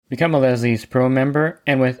Become a Leslie's Pro member,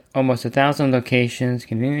 and with almost 1,000 locations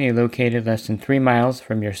conveniently located less than 3 miles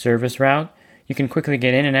from your service route, you can quickly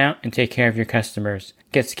get in and out and take care of your customers.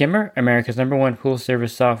 Get Skimmer, America's #1 pool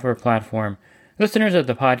service software platform. Listeners of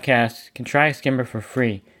the podcast can try Skimmer for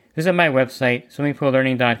free. Visit my website,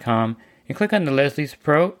 swimmingpoollearning.com, and click on the Leslie's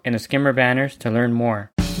Pro and the Skimmer banners to learn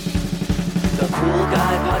more. The Pool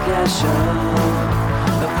Guy Podcast Show.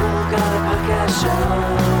 The Pool Guy Podcast Show.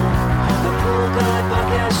 The Pool Guy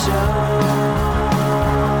Podcast Show.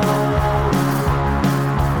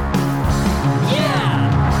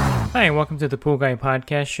 Yeah! Hi, and welcome to the Pool Guy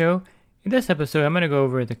Podcast Show. In this episode, I'm going to go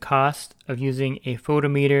over the cost of using a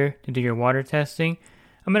photometer to do your water testing.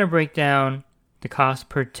 I'm going to break down the cost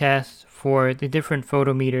per test for the different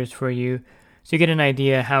photometers for you, so you get an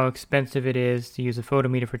idea how expensive it is to use a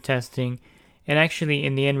photometer for testing. And actually,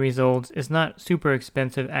 in the end results, it's not super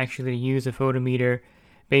expensive actually to use a photometer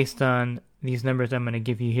based on these numbers I'm going to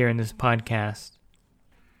give you here in this podcast.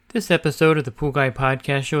 This episode of the Pool Guy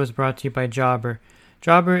Podcast Show is brought to you by Jobber.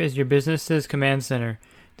 Jobber is your business's command center.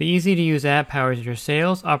 The easy-to-use app powers your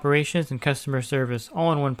sales, operations, and customer service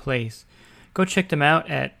all in one place. Go check them out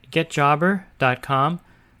at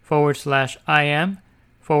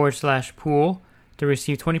getjobber.com/IM/pool to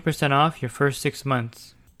receive 20% off your first 6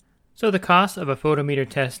 months. So the cost of a photometer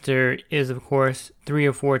tester is, of course, 3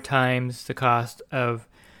 or 4 times the cost of,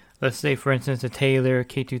 let's say, for instance, a Taylor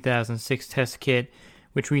K2006 test kit,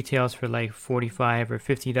 which retails for like $45 or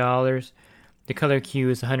 $50. The Color Q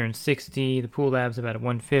is $160, the Pool Lab's about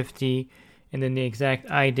 $150, and then the exact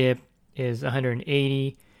iDip is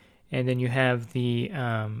 $180, and then you have the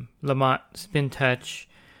Lamont Spin Touch,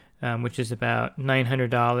 which is about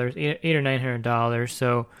 $900, $800 or $900.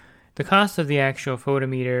 So the cost of the actual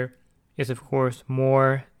photometer is, of course,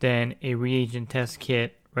 more than a reagent test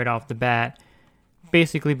kit right off the bat,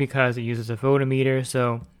 basically because it uses a photometer,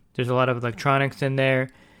 so there's a lot of electronics in there,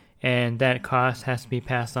 and that cost has to be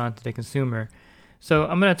passed on to the consumer. So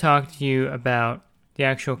I'm going to talk to you about the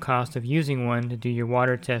actual cost of using one to do your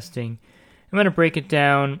water testing. I'm going to break it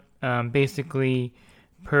down basically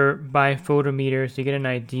by photometer so you get an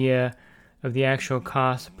idea of the actual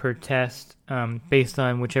cost per test based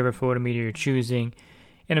on whichever photometer you're choosing.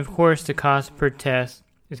 And of course, the cost per test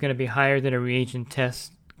is going to be higher than a reagent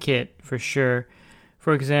test kit for sure.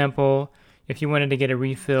 For example, if you wanted to get a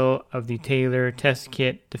refill of the Taylor test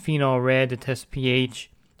kit, the phenol red to test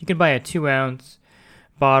pH, you can buy a 2-ounce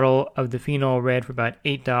bottle of the phenol red for about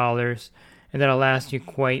 $8, and that'll last you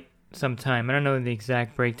quite some time. I don't know the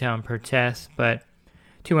exact breakdown per test, but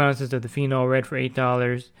 2 ounces of the phenol red for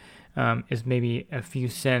 $8 is maybe a few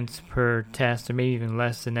cents per test, or maybe even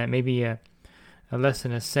less than that, maybe a less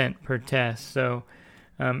than a cent per test. So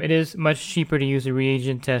it is much cheaper to use a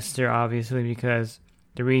reagent tester, obviously, because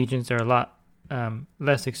the reagents are a lot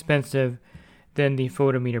less expensive than the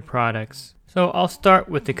photometer products. So I'll start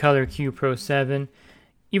with the Color Q Pro 7.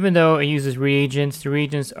 Even though it uses reagents, the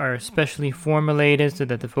reagents are specially formulated so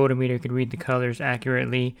that the photometer can read the colors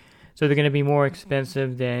accurately. So they're going to be more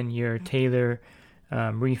expensive than your Taylor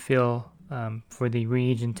refill for the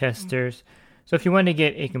reagent testers. So if you want to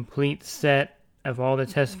get a complete set of all the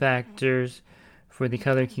test factors for the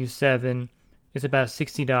Color Q7, it's about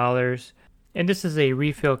 $60. And this is a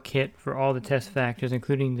refill kit for all the test factors,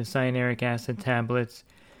 including the cyanuric acid tablets.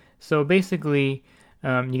 So basically,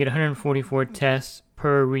 you get 144 tests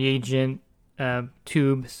per reagent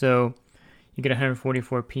tube. So you get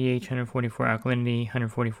 144 pH, 144 alkalinity,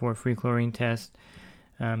 144 free chlorine test,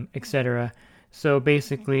 etc. So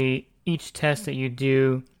basically, each test that you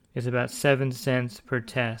do is about 7 cents per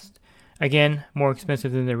test. Again, more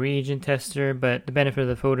expensive than the reagent tester, but the benefit of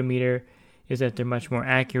the photometer is that they're much more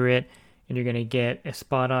accurate, and you're going to get a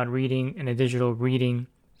spot-on reading and a digital reading,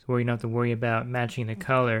 where you don't have to worry about matching the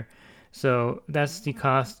color. So that's the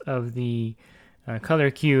cost of the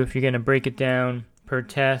Color Q. If you're going to break it down per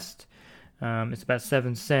test, it's about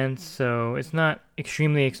 7 cents. So it's not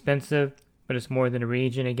extremely expensive, but it's more than a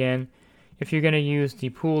reagent again. If you're going to use the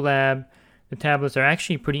Pool Lab, the tablets are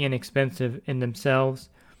actually pretty inexpensive in themselves.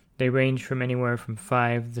 They range from anywhere from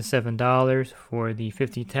 $5 to $7 for the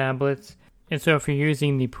 50 tablets. And so if you're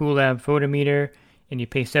using the Pool Lab photometer and you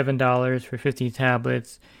pay $7 for 50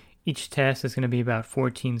 tablets, each test is going to be about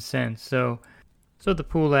 14 cents. So the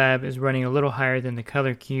Pool Lab is running a little higher than the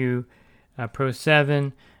Color Q Pro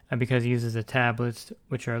 7 because it uses the tablets,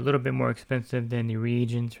 which are a little bit more expensive than the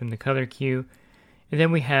reagents from the Color Q. And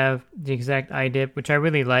then we have the Exact iDip, which I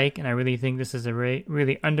really like, and I really think this is a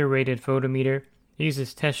really underrated photometer. It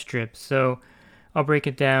uses test strips, so I'll break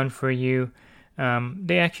it down for you.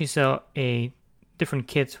 They actually sell different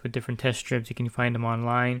kits with different test strips. You can find them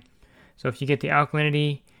online. So if you get the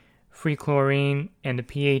alkalinity free chlorine and the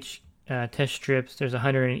pH test strips. There's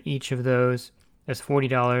 100 in each of those. That's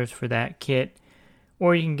 $40 for that kit.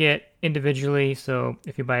 Or you can get individually, so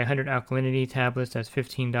if you buy 100 alkalinity tablets, that's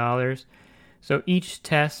 $15. So each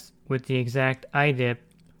test with the exact IDIP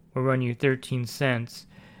will run you 13 cents,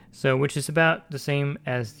 so which is about the same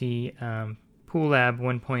as the Pool Lab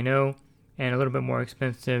 1.0 and a little bit more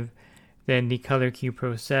expensive than the Color Q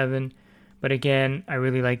Pro 7. But again, I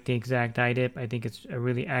really like the exact IDIP. I think it's a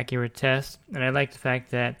really accurate test, and I like the fact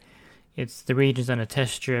that it's the reagents on a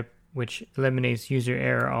test strip, which eliminates user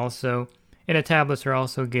error also. And the tablets are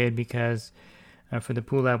also good because for the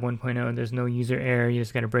Pool Lab 1.0, there's no user error. You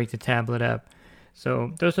just got to break the tablet up.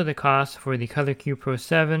 So those are the costs for the Color Q Pro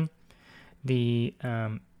 7, the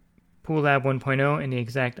Pool Lab 1.0, and the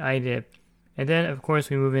exact IDIP. And then, of course,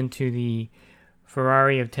 we move into the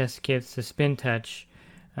Ferrari of test kits, the Spin Touch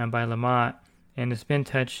by Lamont. And the Spin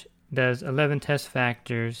Touch does 11 test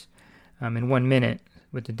factors in 1 minute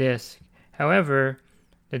with the disc. However,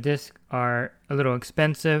 the discs are a little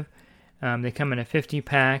expensive. They come in a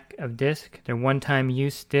 50-pack of discs. They're one-time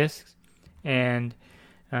use discs. And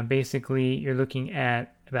basically, you're looking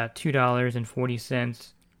at about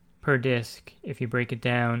 $2.40 per disc if you break it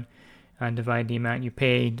down and divide the amount you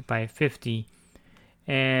paid by 50.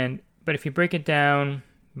 But if you break it down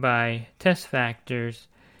by test factors,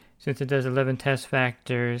 since it does 11 test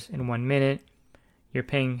factors in 1 minute, you're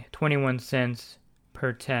paying 21 cents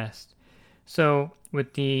per test. So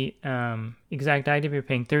with the exact IDIP, you're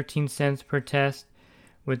paying 13 cents per test.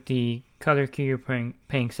 With the Color Q, you're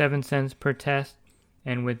paying 7 cents per test.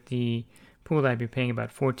 And with the Pool Lab, you're paying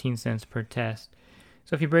about 14 cents per test.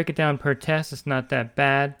 So if you break it down per test, it's not that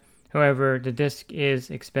bad. However, the disc is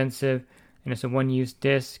expensive, and it's a one-use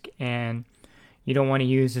disc, and you don't want to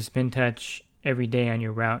use the Spin Touch every day on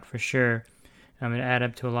your route for sure. It'll add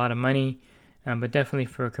up to a lot of money, but definitely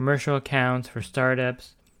for commercial accounts, for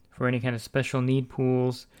startups, for any kind of special need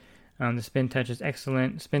pools, the Spin Touch is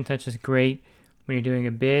excellent. Spin Touch is great when you're doing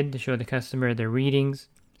a bid to show the customer their readings.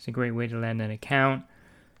 It's a great way to land an account,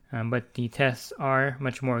 but the tests are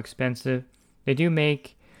much more expensive. They do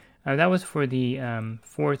make, that was for the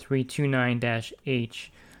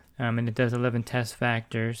 4329-H, and it does 11 test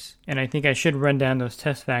factors. And I think I should run down those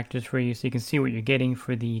test factors for you so you can see what you're getting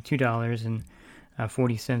for the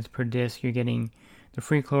 $2.40 per disc. You're getting the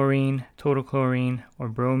free chlorine, total chlorine or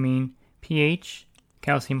bromine, pH,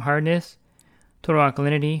 calcium hardness, total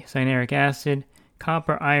alkalinity, cyanuric acid,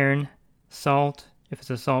 copper, iron, salt, if it's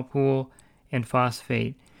a salt pool, and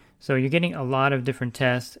phosphate. So you're getting a lot of different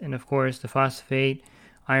tests, and of course the phosphate,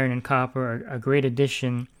 iron, and copper are a great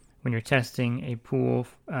addition when you're testing a pool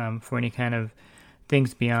for any kind of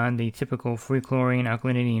things beyond the typical free chlorine,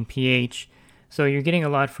 alkalinity, and pH. So you're getting a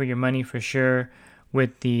lot for your money for sure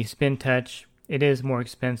with the Spin Touch. It is more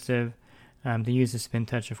expensive to use the Spin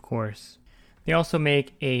Touch, of course. They also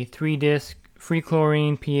make a 3-disc free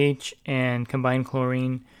chlorine, pH, and combined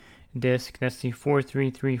chlorine disc. That's the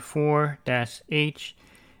 4334-H.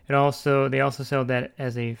 They also sell that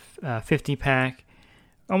as a 50-pack,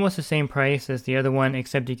 almost the same price as the other one,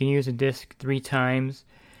 except you can use a disc 3 times.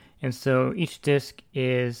 And so each disc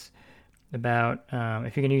is about,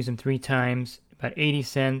 if you're going to use them 3 times, about 80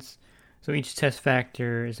 cents. So each test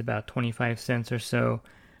factor is about 25 cents or so.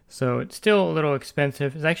 So it's still a little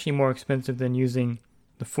expensive. It's actually more expensive than using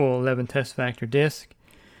the full 11 test factor disc.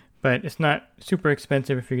 But it's not super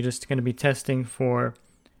expensive if you're just going to be testing for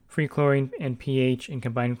free chlorine and pH and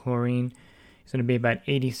combined chlorine. It's going to be about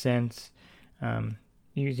 80 cents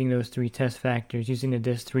using those 3 test factors, using the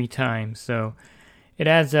disc 3 times. So it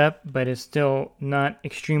adds up, but it's still not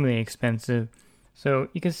extremely expensive. So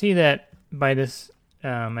you can see that by this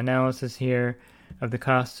analysis here of the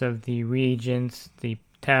costs of the reagents, the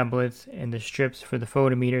tablets, and the strips for the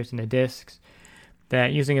photometers and the discs,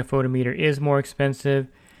 that using a photometer is more expensive,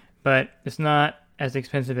 but it's not as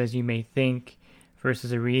expensive as you may think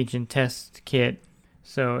versus a reagent test kit.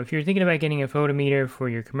 So if you're thinking about getting a photometer for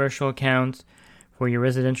your commercial accounts, for your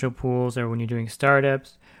residential pools, or when you're doing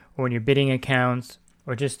startups, or when you're bidding accounts,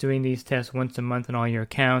 or just doing these tests once a month on all your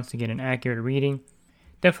accounts to get an accurate reading,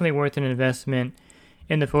 definitely worth an investment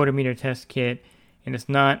in the photometer test kit. And it's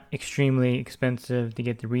not extremely expensive to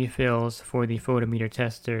get the refills for the photometer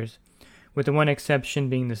testers, with the one exception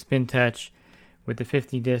being the Spin Touch with the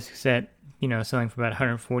 50 disc set, selling for about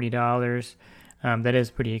 $140. That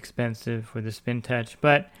is pretty expensive for the Spin Touch,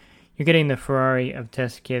 but you're getting the Ferrari of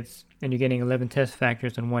test kits, and you're getting 11 test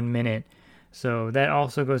factors in 1 minute. So that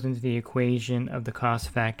also goes into the equation of the cost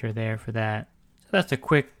factor there for that. So that's a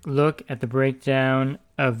quick look at the breakdown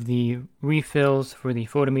of the refills for the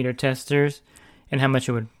photometer testers and how much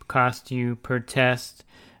it would cost you per test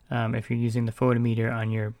if you're using the Photometer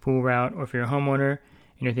on your pool route, or if you're a homeowner and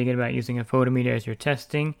you're thinking about using a Photometer as your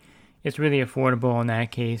testing, it's really affordable in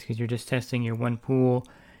that case because you're just testing your one pool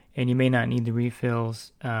and you may not need the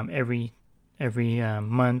refills every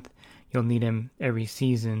month. You'll need them every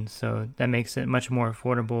season, so that makes it much more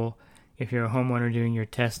affordable if you're a homeowner doing your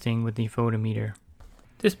testing with the Photometer.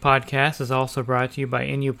 This podcast is also brought to you by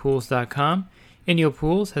InyoPools.com. Inyo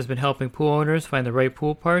Pools has been helping pool owners find the right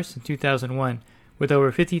pool parts since 2001. With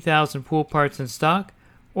over 50,000 pool parts in stock,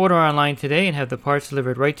 order online today and have the parts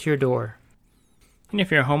delivered right to your door. And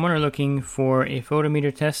if you're a homeowner looking for a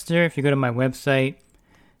Photometer tester, if you go to my website,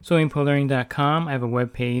 swimmingpoollearning.com, I have a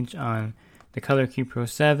web page on the Color Q Pro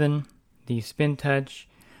 7, the Spin Touch,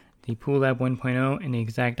 the Pool Lab 1.0, and the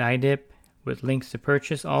Exact Eye Dip with links to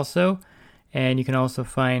purchase also. And you can also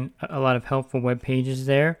find a lot of helpful web pages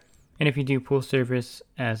there. And if you do pool service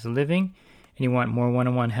as a living and you want more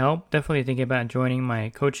one-on-one help, definitely think about joining my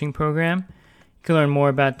coaching program. You can learn more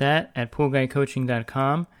about that at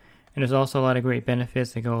poolguycoaching.com. And there's also a lot of great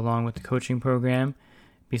benefits that go along with the coaching program,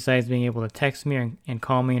 besides being able to text me and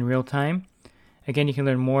call me in real time. Again, you can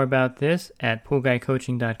learn more about this at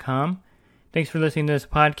poolguycoaching.com. Thanks for listening to this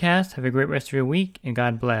podcast. Have a great rest of your week, and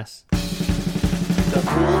God bless. The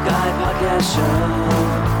Pool Guy Podcast Show.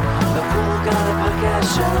 The Pool Guy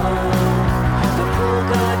Podcast Show. The Pool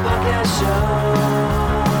Guy Podcast Show.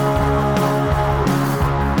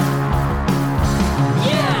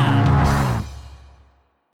 Yeah!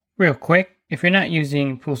 Real quick, if you're not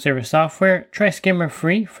using pool service software, try Skimmer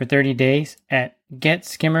free for 30 days at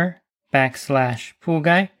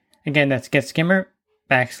getskimmer.com/poolguy. Again, that's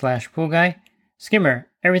getskimmer.com/poolguy. Skimmer,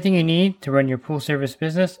 everything you need to run your pool service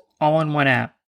business all in one app.